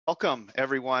Welcome,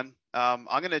 everyone. I'm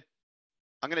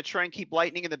gonna try and keep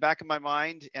lightning in the back of my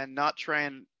mind and not try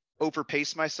and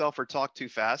overpace myself or talk too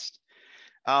fast.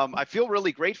 I feel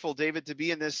really grateful, David, to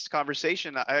be in this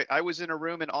conversation. I was in a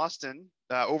room in Austin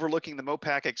overlooking the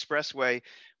Mopac Expressway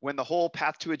when the whole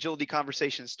Path to Agility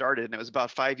conversation started, and it was about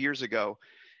 5 years ago.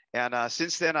 And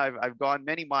since then, I've gone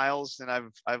many miles, and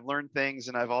I've learned things,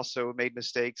 and I've also made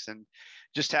mistakes, and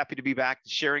just happy to be back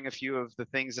sharing a few of the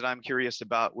things that I'm curious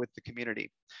about with the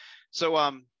community. So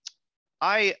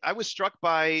I was struck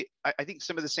by, I think,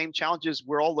 some of the same challenges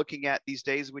we're all looking at these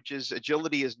days, which is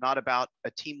agility is not about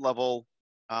a team level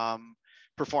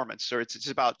performance, or it's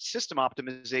about system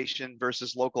optimization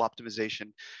versus local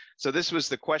optimization. So this was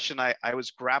the question I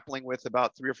was grappling with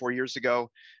about 3 or 4 years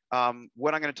ago.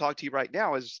 What I'm going to talk to you right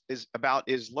now is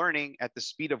learning at the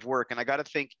speed of work. And I got to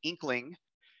think Inkling,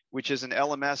 which is an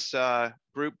LMS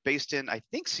group based in, I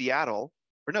think, Seattle,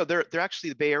 or no, they're actually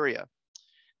the Bay Area.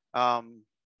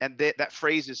 And that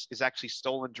phrase is actually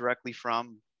stolen directly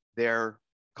from their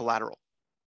collateral.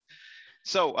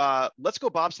 So let's go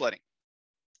bobsledding.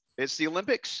 It's the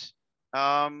Olympics.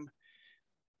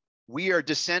 We are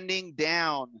descending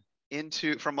down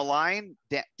from a line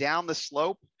down the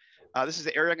slope. This is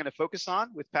the area I'm going to focus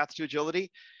on with Path to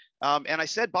Agility. And I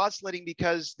said bobsledding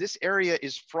because this area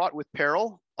is fraught with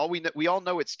peril. We all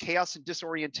know it's chaos and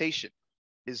disorientation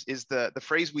is the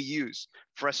phrase we use,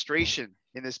 frustration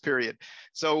in this period.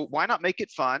 So why not make it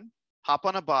fun? Hop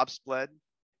on a bobsled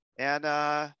and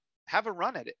have a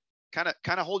run at it. Kind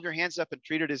of hold your hands up and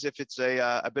treat it as if it's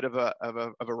a bit of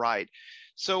a ride.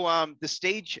 So the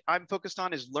stage I'm focused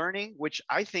on is learning, which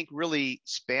I think really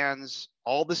spans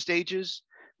all the stages.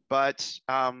 But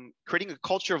creating a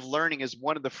culture of learning is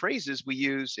one of the phrases we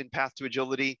use in Path to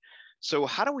Agility. So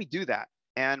how do we do that?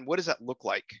 And what does that look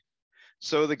like?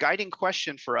 So the guiding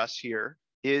question for us here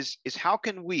is how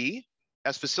can we,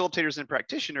 as facilitators and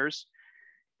practitioners,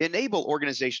 enable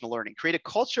organizational learning, create a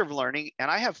culture of learning?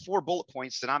 And I have 4 bullet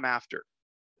points that I'm after.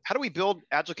 How do we build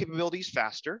agile capabilities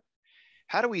faster?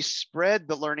 How do we spread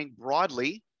the learning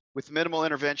broadly with minimal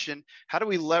intervention? How do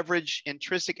we leverage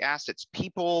intrinsic assets,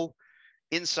 people,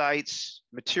 insights,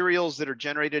 materials that are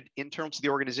generated internal to the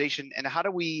organization? And how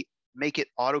do we make it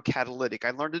autocatalytic?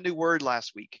 I learned a new word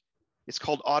last week. It's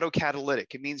called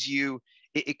autocatalytic. It means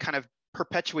it kind of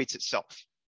perpetuates itself.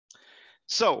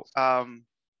 So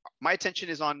my attention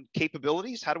is on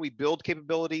capabilities. How do we build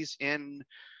capabilities in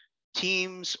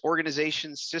teams,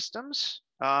 organizations, systems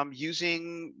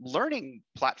using learning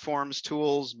platforms,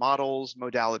 tools, models,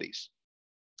 modalities?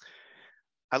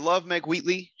 I love Meg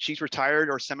Wheatley. She's retired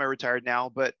or semi-retired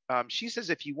now, but she says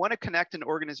if you want to connect an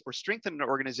organization or strengthen an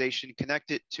organization,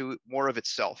 connect it to more of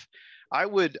itself. I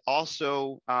would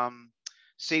also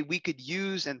say we could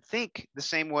use and think the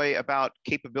same way about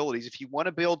capabilities. If you want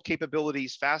to build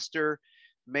capabilities faster,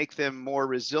 make them more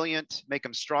resilient, make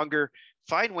them stronger,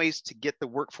 find ways to get the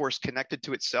workforce connected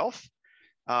to itself.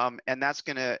 And that's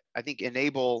going to, I think,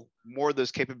 enable more of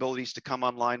those capabilities to come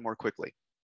online more quickly.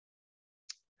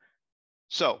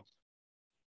 So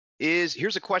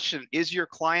here's a question. Is your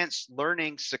client's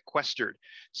learning sequestered?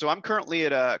 So I'm currently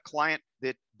at a client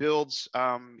that builds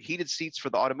heated seats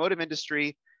for the automotive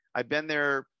industry. I've been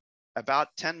there about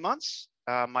 10 months.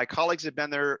 My colleagues have been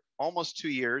there almost 2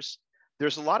 years.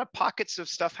 There's a lot of pockets of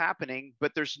stuff happening,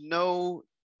 but there's no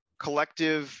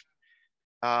collective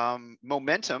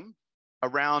momentum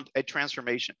around a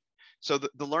transformation. So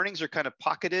the learnings are kind of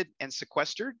pocketed and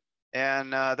sequestered.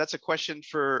 And that's a question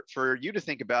for you to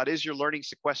think about. Is your learning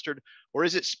sequestered or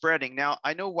is it spreading? Now,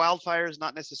 I know wildfire is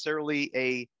not necessarily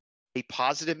a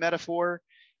positive metaphor,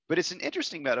 but it's an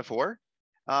interesting metaphor.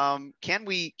 Can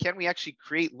we actually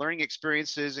create learning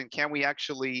experiences, and can we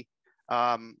actually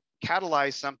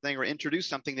catalyze something or introduce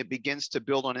something that begins to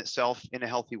build on itself in a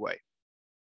healthy way?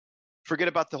 Forget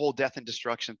about the whole death and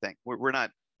destruction thing. We're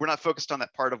not focused on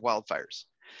that part of wildfires.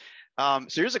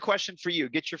 So here's a question for you.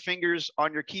 Get your fingers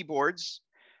on your keyboards.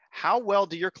 How well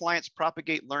do your clients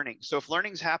propagate learning? So if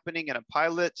learning's happening in a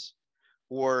pilot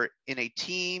or in a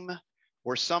team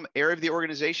or some area of the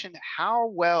organization, how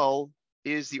well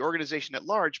is the organization at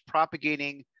large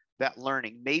propagating that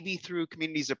learning? Maybe through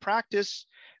communities of practice,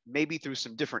 maybe through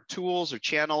some different tools or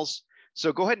channels.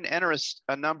 So go ahead and enter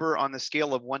a number on the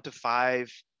scale of 1 to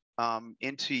 5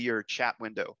 into your chat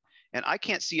window. And I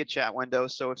can't see a chat window,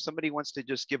 so if somebody wants to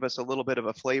just give us a little bit of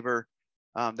a flavor,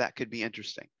 that could be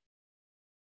interesting.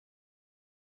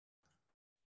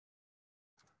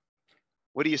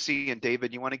 What do you see,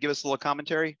 David? You want to give us a little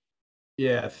commentary?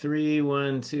 Yeah, 3,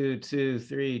 1, 2, 2,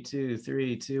 3, 2,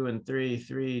 3, 2, and 3,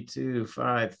 3, 2,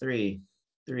 5, 3,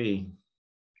 3.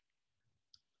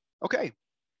 Okay.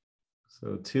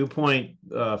 So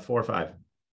 2.45.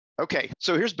 Okay,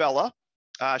 so here's Bella.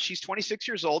 She's 26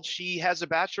 years old. She has a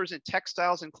bachelor's in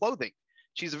textiles and clothing.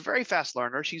 She's a very fast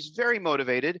learner. She's very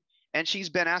motivated, and she's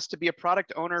been asked to be a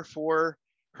product owner for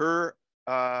her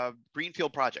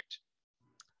greenfield project.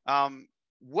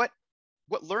 What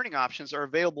learning options are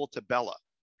available to Bella?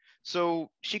 So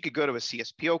she could go to a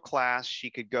CSPO class. She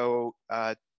could go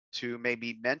to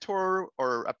maybe mentor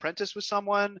or apprentice with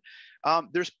someone.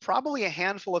 There's probably a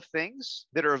handful of things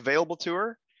that are available to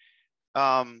her.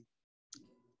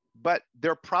 But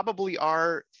there probably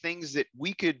are things that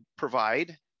we could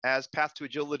provide as Path to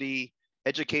Agility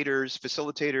educators,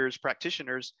 facilitators,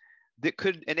 practitioners that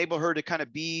could enable her to kind of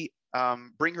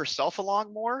bring herself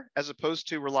along more, as opposed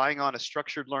to relying on a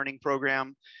structured learning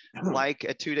program like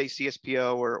a 2-day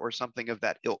CSPO or something of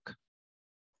that ilk.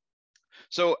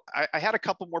 So I had a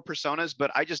couple more personas,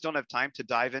 but I just don't have time to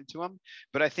dive into them.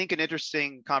 But I think an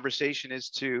interesting conversation is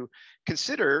to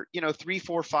consider, 3,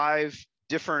 4, 5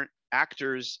 different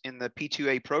actors in the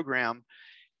P2A program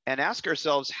and ask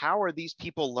ourselves, how are these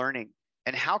people learning,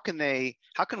 and how can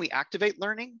we activate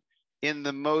learning in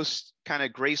the most kind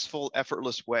of graceful,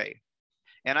 effortless way?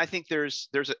 And I think there's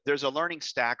a learning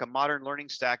stack, a modern learning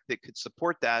stack that could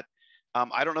support that.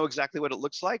 I don't know exactly what it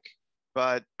looks like,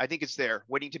 but I think it's there,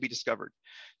 waiting to be discovered.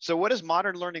 So what does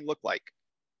modern learning look like?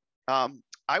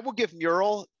 I will give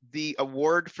Mural the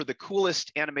award for the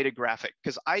coolest animated graphic,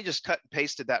 because I just cut and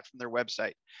pasted that from their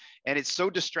website, and it's so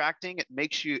distracting. It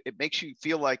makes you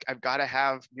feel like I've got to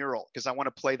have Mural because I want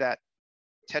to play that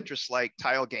Tetris-like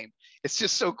tile game. It's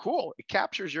just so cool. It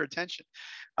captures your attention.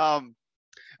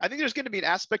 I think there's going to be an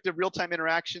aspect of real-time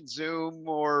interaction, Zoom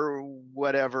or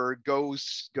whatever,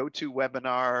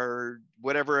 GoToWebinar,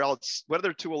 whatever else,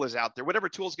 whatever tool is out there, whatever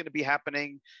tool is going to be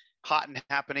hot and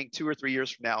happening 2 or 3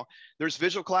 years from now. There's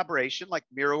visual collaboration like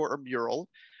Miro or Mural.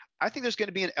 I think there's going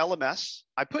to be an LMS.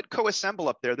 I put CoAssemble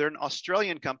up there. They're an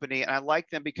Australian company, and I like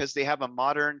them because they have a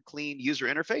modern, clean user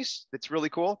interface that's really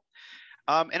cool.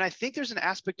 And I think there's an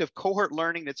aspect of cohort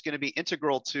learning that's going to be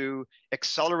integral to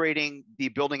accelerating the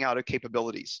building out of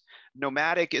capabilities.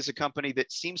 Nomadic is a company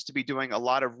that seems to be doing a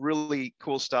lot of really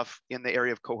cool stuff in the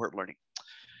area of cohort learning.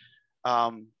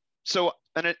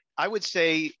 I would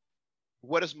say,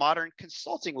 what does modern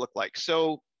consulting look like?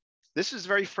 So this is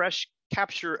very fresh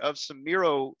capture of some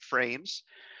Miro frames.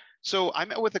 So I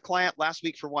met with a client last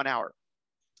week for 1 hour.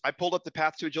 I pulled up the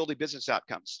Path to Agility business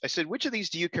outcomes. I said, which of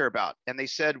these do you care about? And they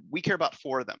said, we care about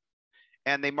 4 of them.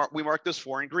 And we marked those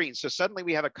 4 in green. So suddenly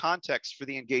we have a context for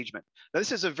the engagement. Now,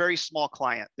 this is a very small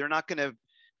client. They're not going to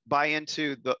buy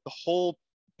into the whole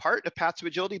part of Path to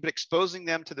Agility, but exposing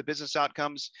them to the business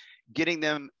outcomes, getting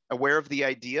them aware of the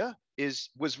idea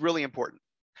was really important.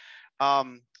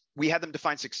 We had them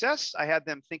define success. I had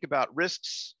them think about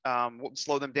risks, what would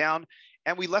slow them down.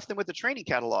 And we left them with a training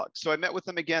catalog. So I met with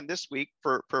them again this week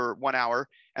for 1 hour.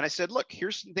 And I said, look,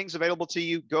 here's some things available to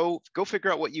you. Go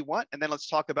figure out what you want. And then let's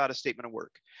talk about a statement of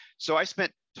work. So I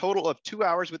spent a total of 2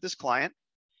 hours with this client,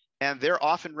 and they're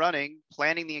off and running,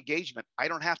 planning the engagement. I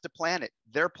don't have to plan it.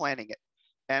 They're planning it.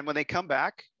 And when they come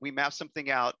back, we map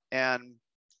something out and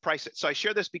price it. So I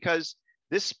share this because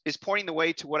this is pointing the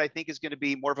way to what I think is going to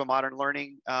be more of a modern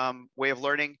learning way of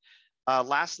learning.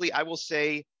 Lastly, I will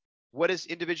say, what does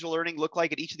individual learning look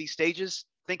like at each of these stages?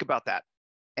 Think about that.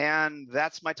 And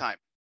that's my time.